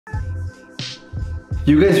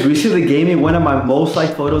You guys recently gave me one of my most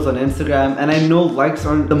liked photos on Instagram, and I know likes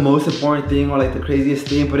aren't the most important thing or like the craziest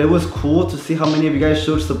thing, but it was cool to see how many of you guys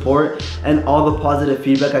showed support and all the positive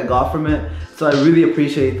feedback I got from it. So I really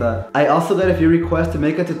appreciate that. I also got a few requests to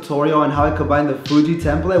make a tutorial on how I combine the Fuji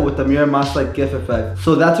template with the Mura Masa Gif effect.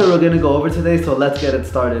 So that's what we're gonna go over today, so let's get it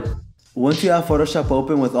started. Once you have Photoshop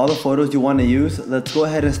open with all the photos you want to use, let's go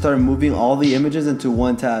ahead and start moving all the images into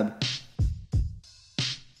one tab.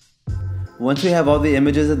 Once we have all the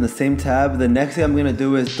images in the same tab, the next thing I'm going to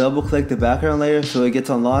do is double click the background layer so it gets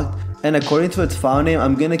unlocked. And according to its file name,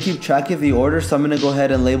 I'm going to keep track of the order, so I'm going to go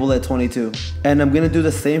ahead and label it 22. And I'm going to do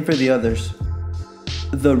the same for the others.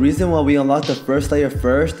 The reason why we unlock the first layer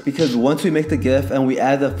first, because once we make the GIF and we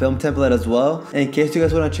add the film template as well, in case you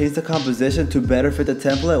guys want to change the composition to better fit the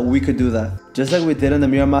template, we could do that. Just like we did in the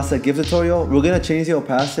Mura Masa GIF tutorial, we're going to change the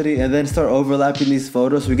opacity and then start overlapping these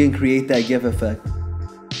photos so we can create that GIF effect.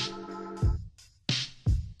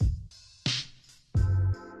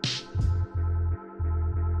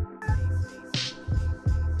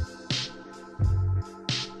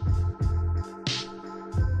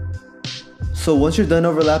 So once you're done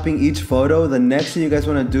overlapping each photo, the next thing you guys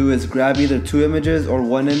want to do is grab either 2 images or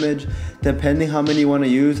 1 image, depending how many you want to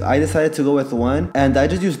use. I decided to go with 1, and I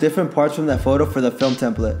just used different parts from that photo for the film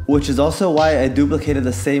template, which is also why I duplicated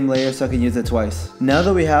the same layer so I can use it twice. Now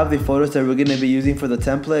that we have the photos that we're going to be using for the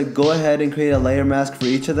template, go ahead and create a layer mask for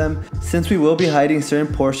each of them, since we will be hiding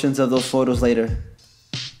certain portions of those photos later.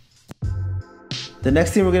 The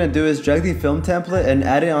next thing we're going to do is drag the film template and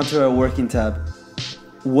add it onto our working tab.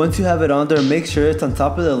 Once you have it on there, make sure it's on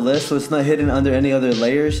top of the list so it's not hidden under any other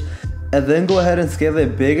layers, and then go ahead and scale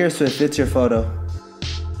it bigger so it fits your photo.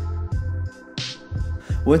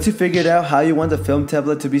 Once you figured out how you want the film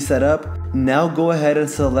template to be set up, now go ahead and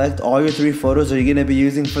select all your 3 photos that you're going to be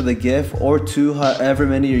using for the GIF, or 2, however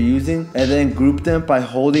many you're using, and then group them by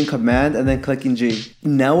holding Command and then clicking G.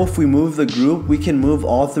 Now if we move the group, we can move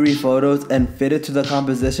all 3 photos and fit it to the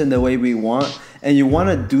composition the way we want. And you want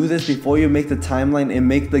to do this before you make the timeline and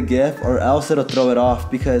make the GIF, or else it'll throw it off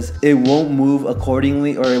because it won't move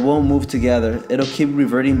accordingly, or it won't move together. It'll keep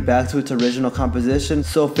reverting back to its original composition.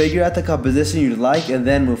 So figure out the composition you'd like and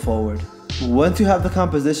then move forward. Once you have the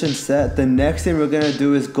composition set, the next thing we're going to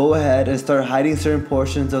do is go ahead and start hiding certain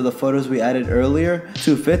portions of the photos we added earlier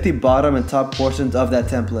to fit the bottom and top portions of that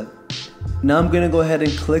template. Now I'm going to go ahead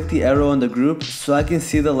and click the arrow in the group so I can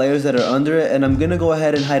see the layers that are under it, and I'm going to go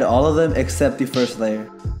ahead and hide all of them except the first layer.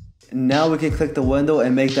 Now we can click the window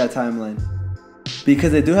and make that timeline.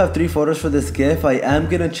 Because I do have 3 photos for this GIF, I am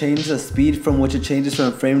going to change the speed from which it changes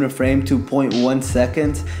from frame to frame to 0.1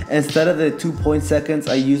 seconds instead of the 2 seconds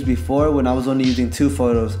I used before when I was only using 2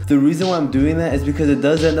 photos. The reason why I'm doing that is because it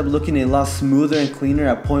does end up looking a lot smoother and cleaner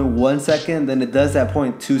at 0.1 second than it does at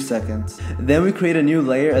 0.2 seconds. Then we create a new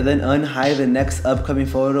layer and then unhide the next upcoming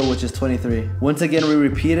photo, which is 23. Once again we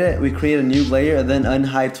repeat it, we create a new layer and then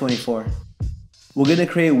unhide 24. We're going to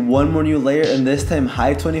create one more new layer, and this time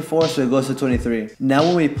hide 24 so it goes to 23. Now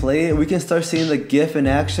when we play it, we can start seeing the GIF in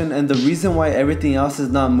action, and the reason why everything else is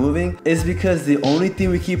not moving is because the only thing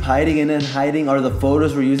we keep hiding and unhiding are the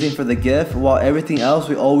photos we're using for the GIF, while everything else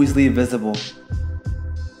we always leave visible.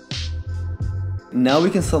 Now we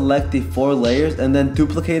can select the 4 layers and then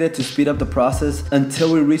duplicate it to speed up the process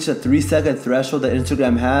until we reach the 3-second threshold that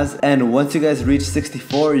Instagram has, and once you guys reach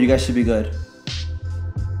 64, you guys should be good.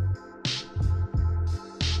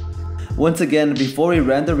 Once again, before we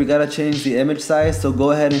render, we gotta change the image size, so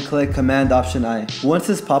go ahead and click Command Option I. Once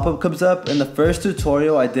this pop-up comes up, in the first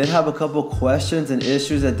tutorial I did have a couple questions and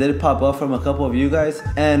issues that did pop up from a couple of you guys,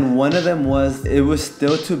 and one of them was it was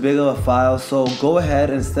still too big of a file, so go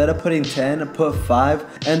ahead, instead of putting 10, put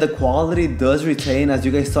 5, and the quality does retain. As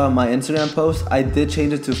you guys saw in my Instagram post, I did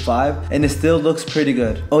change it to 5, and it still looks pretty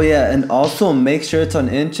good. Oh yeah, and also make sure it's on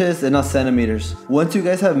inches and not centimeters. Once you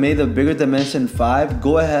guys have made the bigger dimension 5,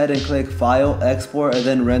 go ahead and click File, Export, and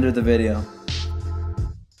then render the video.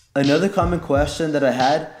 Another common question that I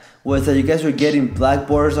had was that you guys were getting black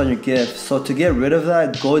borders on your GIF. So to get rid of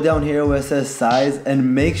that, go down here where it says size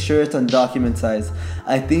and make sure it's on document size.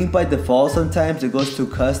 I think by default sometimes it goes to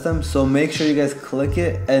custom, so make sure you guys click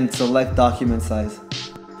it and select document size.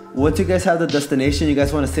 Once you guys have the destination you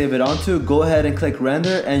guys want to save it onto, go ahead and click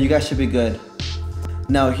render and you guys should be good.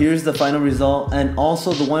 Now here's the final result, and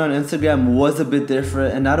also the one on Instagram was a bit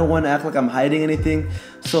different, and I don't want to act like I'm hiding anything,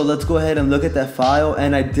 so let's go ahead and look at that file.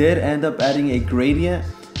 And I did end up adding a gradient,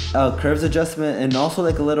 curves adjustment, and also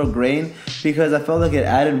like a little grain, because I felt like it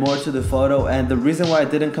added more to the photo. And the reason why I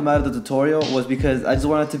didn't come out of the tutorial was because I just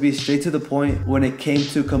wanted to be straight to the point when it came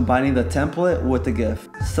to combining the template with the GIF.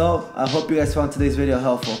 So I hope you guys found today's video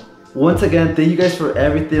helpful. Once again, thank you guys for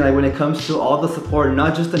everything, like when it comes to all the support,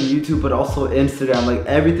 not just on YouTube but also Instagram, like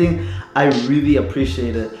everything. I really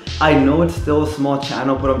appreciate it. I know it's still a small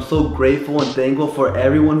channel, but I'm so grateful and thankful for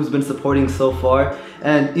everyone who's been supporting so far,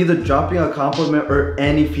 and either dropping a compliment or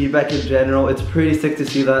any feedback in general. It's pretty sick to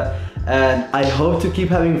see that, and I hope to keep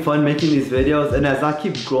having fun making these videos, and as I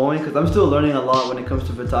keep growing, because I'm still learning a lot when it comes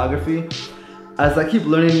to photography, as I keep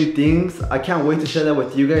learning new things, I can't wait to share that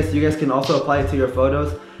with you guys so you guys can also apply it to your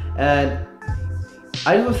photos. And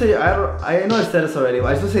I just want to say, I know I said this already, but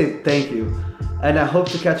I just want to say thank you. And I hope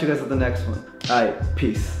to catch you guys at the next one. Alright,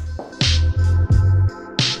 peace.